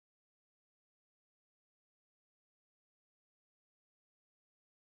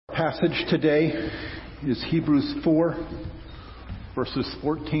passage today is Hebrews 4, verses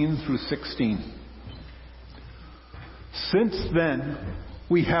 14 through 16. Since then,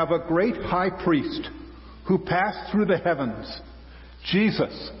 we have a great high priest who passed through the heavens,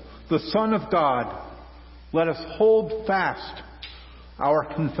 Jesus, the Son of God. Let us hold fast our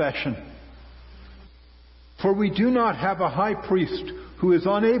confession. For we do not have a high priest who is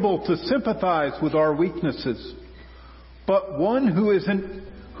unable to sympathize with our weaknesses, but one who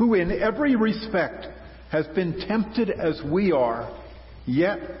in every respect has been tempted as we are,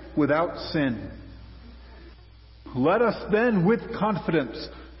 yet without sin. Let us then with confidence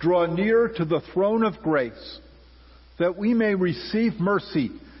draw near to the throne of grace, that we may receive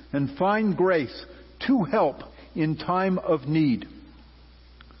mercy and find grace to help in time of need.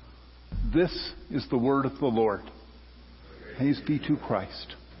 This is the word of the Lord. Praise be to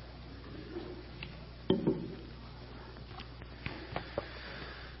Christ.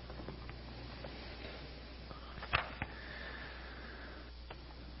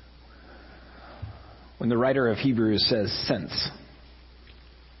 When the writer of Hebrews says since,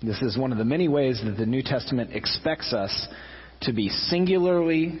 this is one of the many ways that the New Testament expects us to be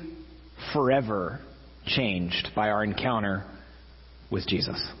singularly, forever changed by our encounter with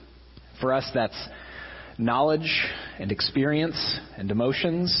Jesus. For us, that's knowledge and experience and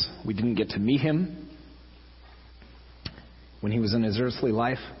emotions. We didn't get to meet him when he was in his earthly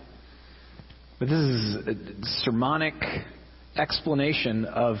life. But this is a sermonic explanation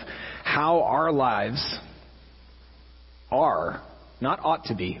of how our lives are, not ought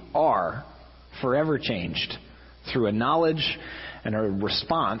to be, are forever changed through a knowledge and a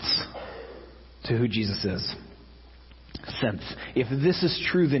response to who Jesus is. Since, if this is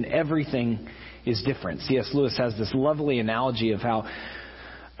true, then everything is different. C.S. Lewis has this lovely analogy of how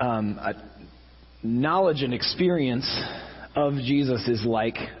knowledge and experience of Jesus is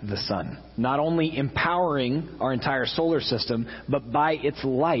like the sun. Not only empowering our entire solar system, but by its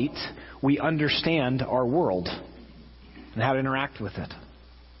light, we understand our world and how to interact with it.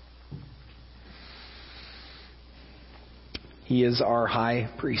 He is our high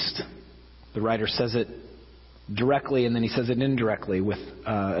priest. The writer says it directly and then he says it indirectly with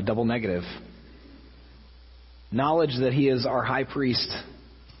a double negative. Knowledge that he is our high priest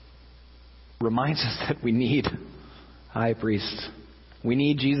reminds us that we need high priest. We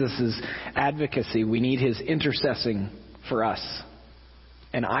need Jesus' advocacy. We need his intercessing for us.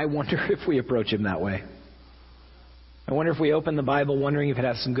 And I wonder if we approach him that way. I wonder if we open the Bible wondering if it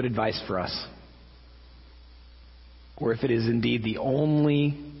has some good advice for us. Or if it is indeed the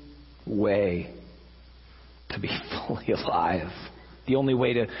only way to be fully alive. The only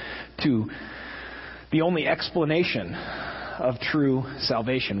way to the only explanation of true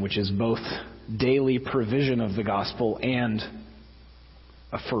salvation, which is both daily provision of the gospel and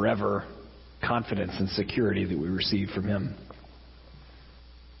a forever confidence and security that we receive from him.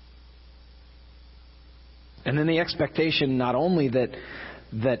 And then the expectation not only that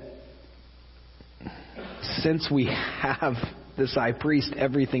since we have this high priest,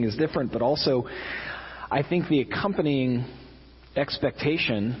 everything is different, but also I think the accompanying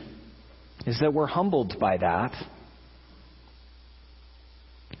expectation is that we're humbled by that.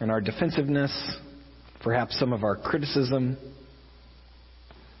 And our defensiveness, perhaps some of our criticism,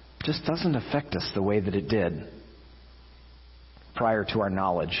 just doesn't affect us the way that it did prior to our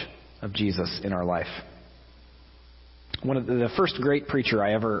knowledge of Jesus in our life. One of the first great preacher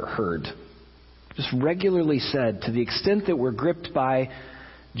I ever heard just regularly said, to the extent that we're gripped by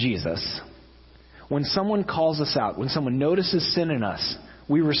Jesus, when someone calls us out, when someone notices sin in us,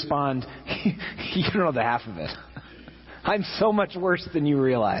 we respond, you don't know the half of it. I'm so much worse than you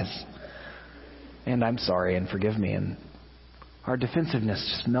realize. And I'm sorry and forgive me. And our defensiveness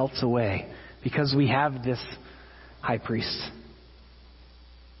just melts away because we have this high priest.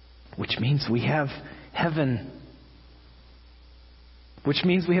 Which means we have heaven. Which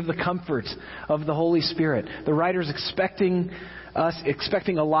means we have the comfort of the Holy Spirit. The writer's expecting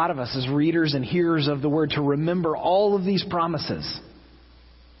a lot of us as readers and hearers of the Word to remember all of these promises.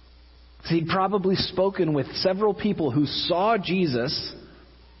 So he'd probably spoken with several people who saw Jesus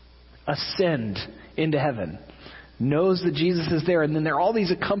ascend into heaven. Knows that Jesus is there. And then there are all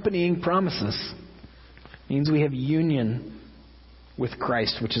these accompanying promises. It means we have union with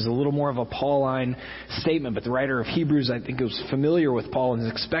Christ, which is a little more of a Pauline statement. But the writer of Hebrews, I think, was familiar with Paul and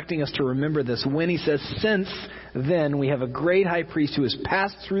is expecting us to remember this when he says, since then we have a great high priest who has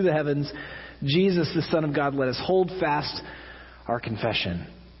passed through the heavens, Jesus, the Son of God. Let us hold fast our confession.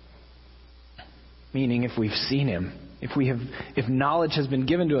 Meaning, if we've seen him, If knowledge has been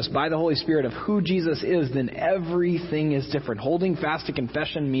given to us by the Holy Spirit of who Jesus is, then everything is different. Holding fast to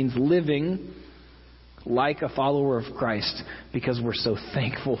confession means living like a follower of Christ because we're so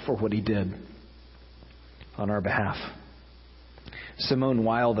thankful for what he did on our behalf. Simone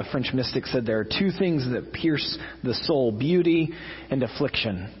Weil, the French mystic, said there are two things that pierce the soul: beauty and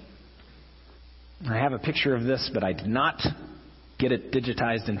affliction. I have a picture of this, but I did not get it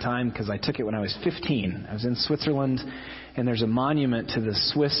digitized in time because I took it when I was 15. I was in Switzerland, and there's a monument to the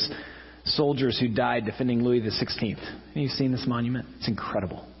Swiss soldiers who died defending Louis XVI. Have you seen this monument? It's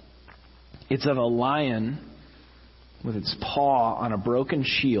incredible. It's of a lion with its paw on a broken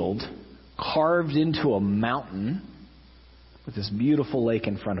shield carved into a mountain with this beautiful lake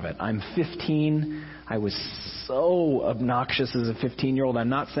in front of it. I'm 15. I was so obnoxious as a 15-year-old. I'm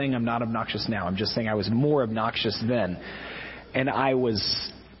not saying I'm not obnoxious now. I'm just saying I was more obnoxious then. And I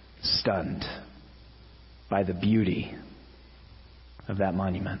was stunned by the beauty of that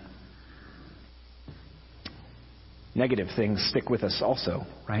monument. Negative things stick with us also,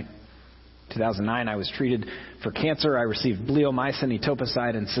 right? 2009, I was treated for cancer. I received bleomycin,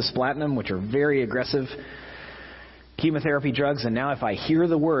 etoposide, and cisplatin, which are very aggressive chemotherapy drugs. And now if I hear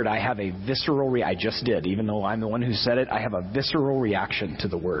the word, I have a visceral I just did, even though I'm the one who said it, I have a visceral reaction to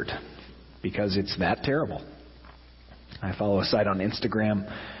the word because it's that terrible. I follow a site on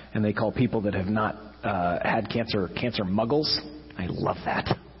Instagram, and they call people that have not had cancer muggles. I love that.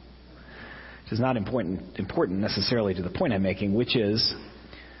 It is not important necessarily to the point I'm making, which is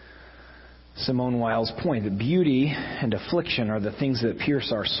Simone Weil's point that beauty and affliction are the things that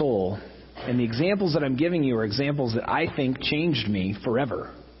pierce our soul. And the examples that I'm giving you are examples that I think changed me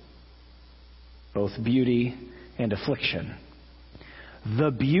forever. Both beauty and affliction. The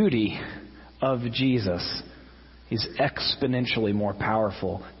beauty of Jesus is exponentially more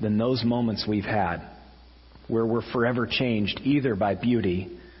powerful than those moments we've had where we're forever changed either by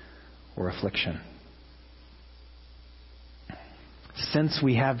beauty or affliction. Since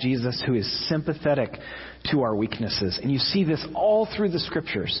we have Jesus who is sympathetic to our weaknesses, and you see this all through the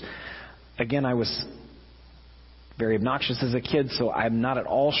Scriptures. Again, I was very obnoxious as a kid, so I'm not at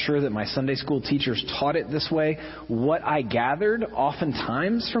all sure that my Sunday school teachers taught it this way. What I gathered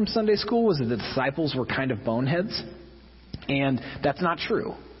oftentimes from Sunday school was that the disciples were kind of boneheads, and that's not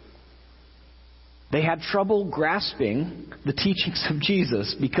true. They had trouble grasping the teachings of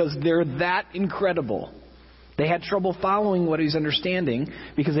Jesus because they're that incredible. They had trouble following what he's understanding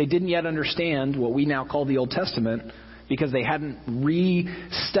because they didn't yet understand what we now call the Old Testament, because they hadn't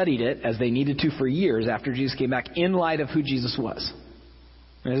re-studied it as they needed to for years after Jesus came back in light of who Jesus was.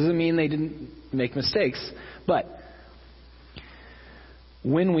 And it doesn't mean they didn't make mistakes, but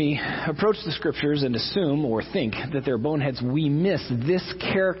when we approach the Scriptures and assume or think that they're boneheads, we miss this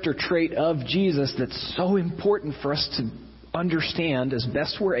character trait of Jesus that's so important for us to understand as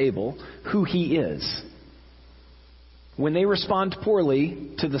best we're able who he is. When they respond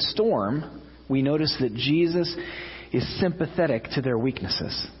poorly to the storm, we notice that Jesus is sympathetic to their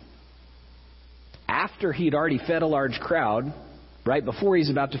weaknesses. After he'd already fed a large crowd, right before he's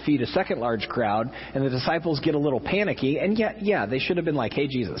about to feed a second large crowd, and the disciples get a little panicky, and yeah, they should have been like, hey,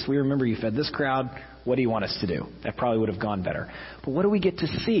 Jesus, we remember you fed this crowd. What do you want us to do? That probably would have gone better. But what do we get to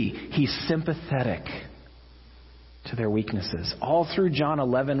see? He's sympathetic to their weaknesses. All through John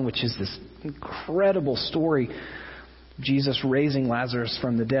 11, which is this incredible story, Jesus raising Lazarus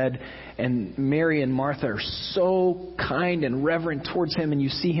from the dead, and Mary and Martha are so kind and reverent towards him, and you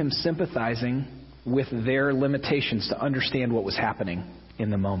see him sympathizing with their limitations to understand what was happening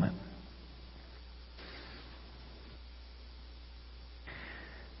in the moment.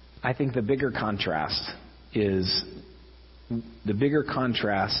 I think the bigger contrast is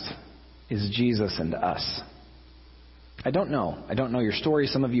Jesus and us. I don't know your story.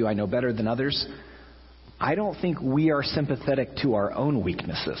 Some of you I know better than others. I don't think we are sympathetic to our own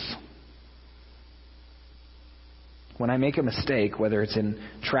weaknesses. When I make a mistake, whether it's in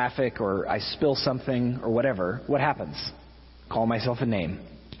traffic or I spill something or whatever, what happens? Call myself a name,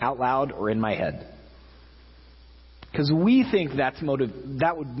 out loud or in my head. Because we think that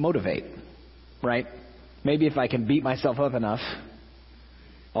would motivate, right? Maybe if I can beat myself up enough,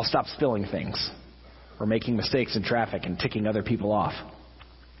 I'll stop spilling things or making mistakes in traffic and ticking other people off.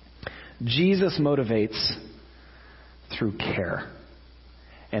 Jesus motivates through care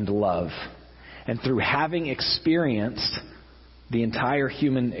and love and through having experienced the entire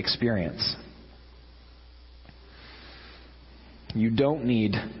human experience. You don't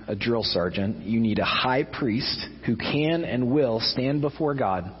need a drill sergeant. You need a high priest who can and will stand before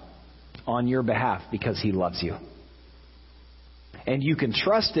God on your behalf because he loves you. And you can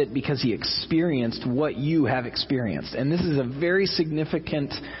trust it because he experienced what you have experienced. And this is a very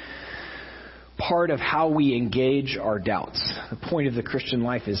significant part of how we engage our doubts. The point of the Christian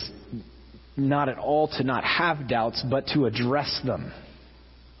life is not at all to not have doubts, but to address them.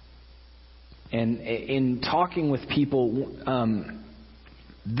 And in talking with people,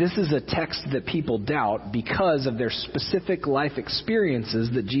 this is a text that people doubt because of their specific life experiences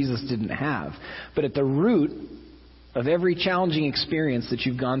that Jesus didn't have. But at the root of every challenging experience that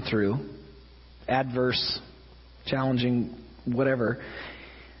you've gone through, adverse, challenging, whatever,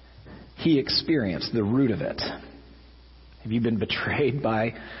 he experienced the root of it. Have you been betrayed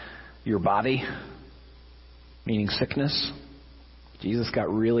by your body, meaning sickness? Jesus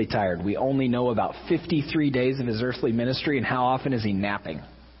got really tired. We only know about 53 days of his earthly ministry, and how often is he napping?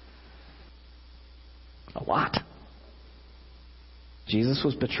 A lot. Jesus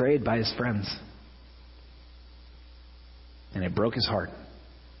was betrayed by his friends, and it broke his heart.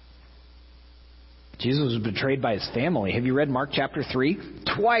 Jesus was betrayed by his family. Have you read Mark chapter 3?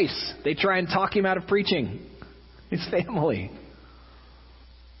 Twice they try and talk him out of preaching. His family.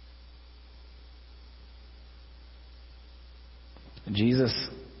 Jesus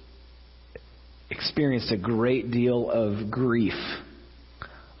experienced a great deal of grief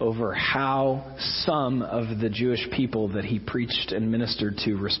over how some of the Jewish people that he preached and ministered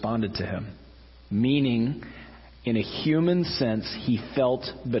to responded to him. Meaning, in a human sense, he felt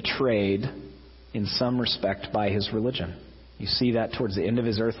betrayed in some respect by his religion. You see that towards the end of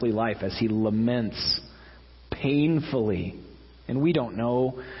his earthly life as he laments painfully. And we don't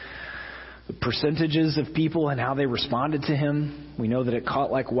know the percentages of people and how they responded to him. We know that it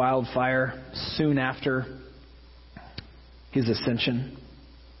caught like wildfire soon after his ascension.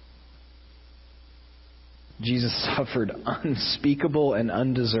 Jesus suffered unspeakable and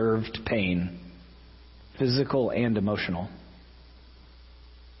undeserved pain, physical and emotional.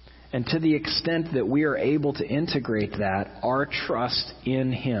 And to the extent that we are able to integrate that, our trust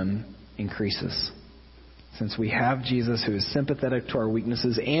in him increases. Since we have Jesus who is sympathetic to our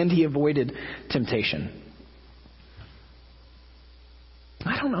weaknesses and he avoided temptation.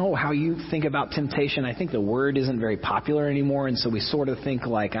 I don't know how you think about temptation. I think the word isn't very popular anymore, and so we sort of think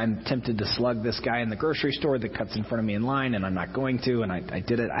like, I'm tempted to slug this guy in the grocery store that cuts in front of me in line, and I'm not going to, and I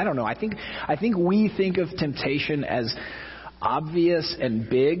did it. I don't know. I think we think of temptation as obvious and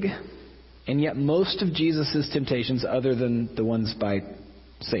big, and yet most of Jesus' temptations, other than the ones by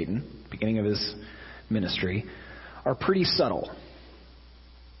Satan, beginning of his ministry, are pretty subtle.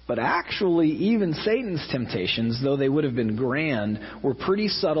 But actually, even Satan's temptations, though they would have been grand, were pretty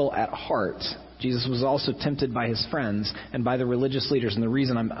subtle at heart. Jesus was also tempted by his friends and by the religious leaders. And the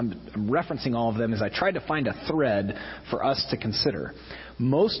reason I'm referencing all of them is I tried to find a thread for us to consider.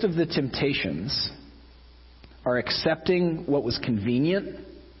 Most of the temptations are accepting what was convenient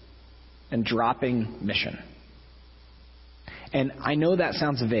and dropping mission. And I know that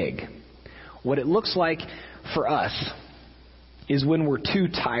sounds vague. What it looks like for us is when we're too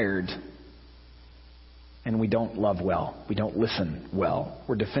tired and we don't love well. We don't listen well.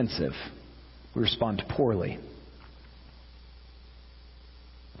 We're defensive. We respond poorly.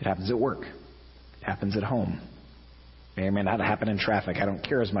 It happens at work. It happens at home. May or may not happen in traffic. I don't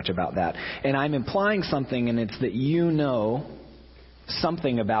care as much about that. And I'm implying something, and it's that you know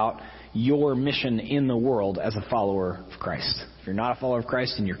something about your mission in the world as a follower of Christ. If you're not a follower of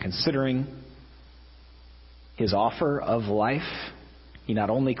Christ and you're considering his offer of life, he not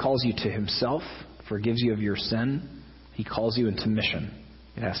only calls you to himself, forgives you of your sin, he calls you into mission.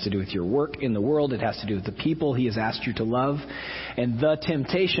 It has to do with your work in the world. It has to do with the people he has asked you to love. And the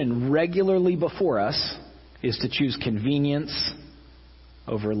temptation regularly before us is to choose convenience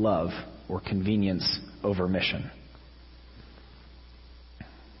over love or convenience over mission.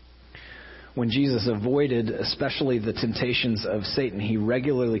 When Jesus avoided especially the temptations of Satan, he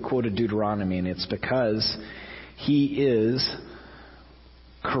regularly quoted Deuteronomy, and it's because he is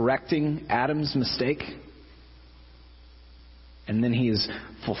correcting Adam's mistake, and then he is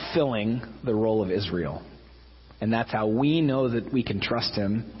fulfilling the role of Israel. And that's how we know that we can trust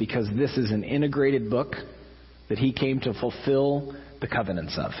him, because this is an integrated book that he came to fulfill the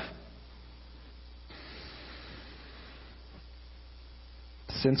covenants of.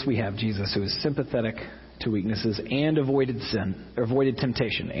 Since we have Jesus who is sympathetic to weaknesses and avoided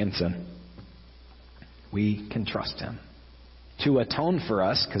temptation and sin, we can trust him to atone for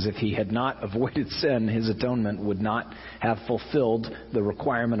us, because if he had not avoided sin, his atonement would not have fulfilled the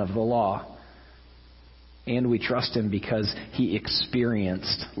requirement of the law. And we trust him because he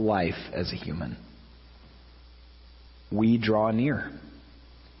experienced life as a human. We draw near.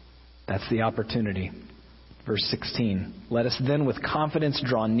 That's the opportunity. Verse 16, let us then with confidence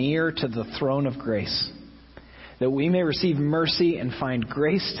draw near to the throne of grace, that we may receive mercy and find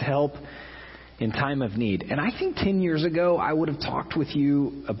grace to help in time of need. And I think 10 years ago, I would have talked with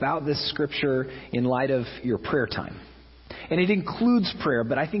you about this scripture in light of your prayer time. And it includes prayer,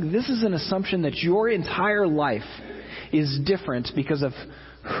 but I think this is an assumption that your entire life is different because of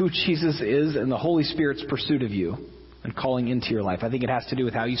who Jesus is and the Holy Spirit's pursuit of you and calling into your life. I think it has to do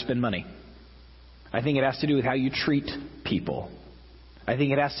with how you spend money. I think it has to do with how you treat people. I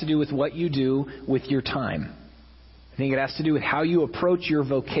think it has to do with what you do with your time. I think it has to do with how you approach your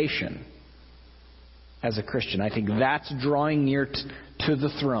vocation as a Christian. I think that's drawing near to the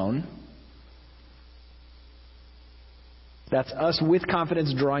throne. That's us with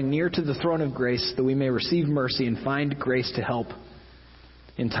confidence drawing near to the throne of grace that we may receive mercy and find grace to help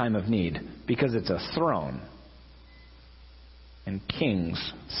in time of need. Because it's a throne. And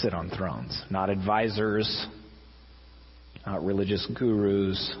kings sit on thrones, not advisors, not religious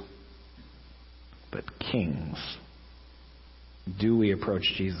gurus, but kings. Do we approach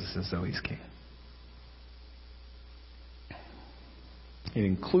Jesus as though he's king? It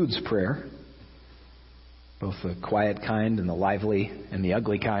includes prayer, both the quiet kind and the lively and the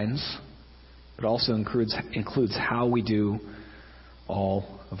ugly kinds, but also includes how we do all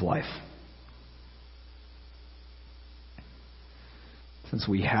of life. Since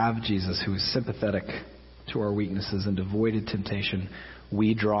we have Jesus who is sympathetic to our weaknesses and devoid of temptation,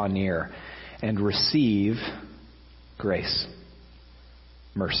 we draw near and receive grace,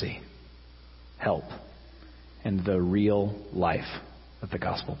 mercy, help, and the real life that the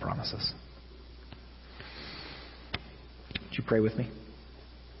gospel promises. Would you pray with me?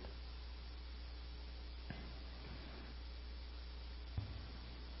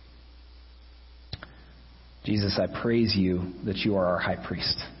 Jesus, I praise you that you are our high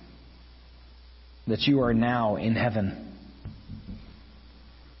priest, that you are now in heaven.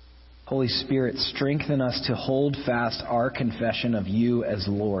 Holy Spirit, strengthen us to hold fast our confession of you as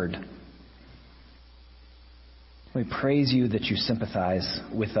Lord. We praise you that you sympathize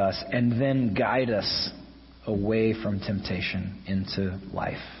with us and then guide us away from temptation into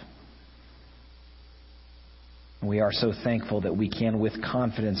life. We are so thankful that we can with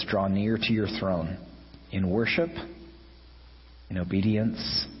confidence draw near to your throne in worship, in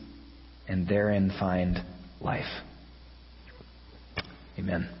obedience, and therein find life.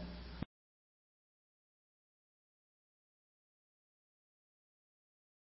 Amen.